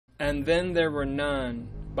And Then There Were None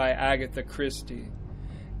by Agatha Christie.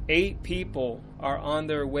 8 people are on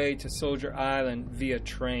their way to Soldier Island via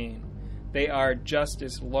train. They are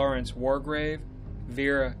Justice Lawrence Wargrave,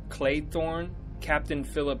 Vera Claythorne, Captain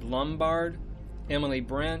Philip Lombard, Emily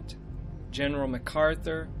Brent, General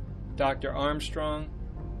MacArthur, Dr. Armstrong,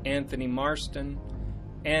 Anthony Marston,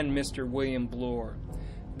 and Mr. William Bloor.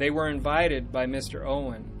 They were invited by Mr.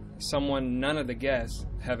 Owen, someone none of the guests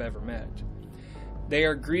have ever met. They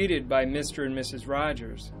are greeted by Mr. and Mrs.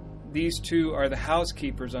 Rogers. These two are the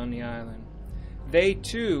housekeepers on the island. They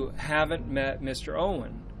too haven't met Mr.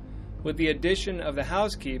 Owen. With the addition of the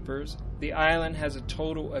housekeepers, the island has a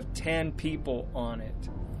total of 10 people on it.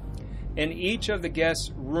 In each of the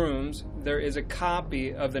guests' rooms, there is a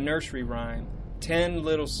copy of the nursery rhyme, 10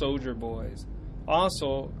 Little Soldier Boys.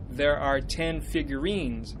 Also, there are 10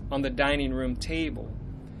 figurines on the dining room table.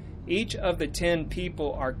 Each of the 10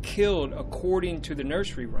 people are killed according to the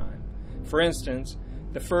nursery rhyme. For instance,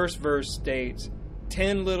 the first verse states,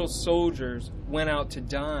 10 little soldiers went out to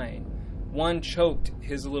dine. One choked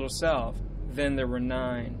his little self. Then there were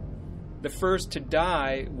 9. The first to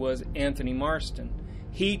die was Anthony Marston.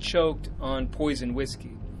 He choked on poison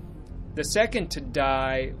whiskey. The second to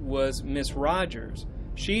die was Miss Rogers.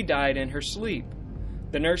 She died in her sleep.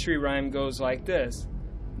 The nursery rhyme goes like this.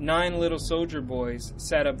 9 little soldier boys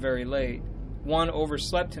sat up very late. One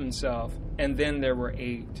overslept himself, and then there were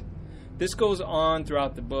 8. This goes on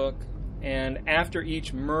throughout the book, and after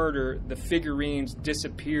each murder, the figurines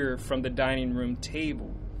disappear from the dining room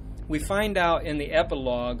table. We find out in the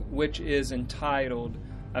epilogue, which is entitled,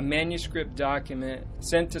 A Manuscript Document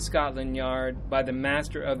Sent to Scotland Yard by the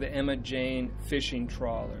Master of the Emma Jane Fishing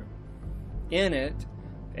Trawler. In it,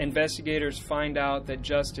 investigators find out that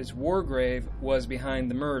Justice Wargrave was behind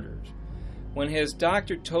the murders. When his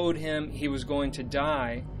doctor told him he was going to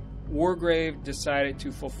die, Wargrave decided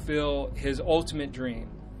to fulfill his ultimate dream.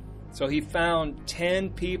 So he found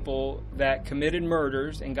 10 people that committed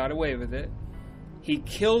murders and got away with it. He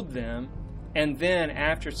killed them, and then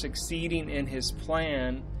after succeeding in his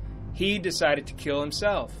plan, he decided to kill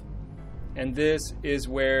himself. And this is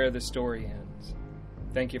where the story ends.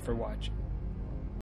 Thank you for watching.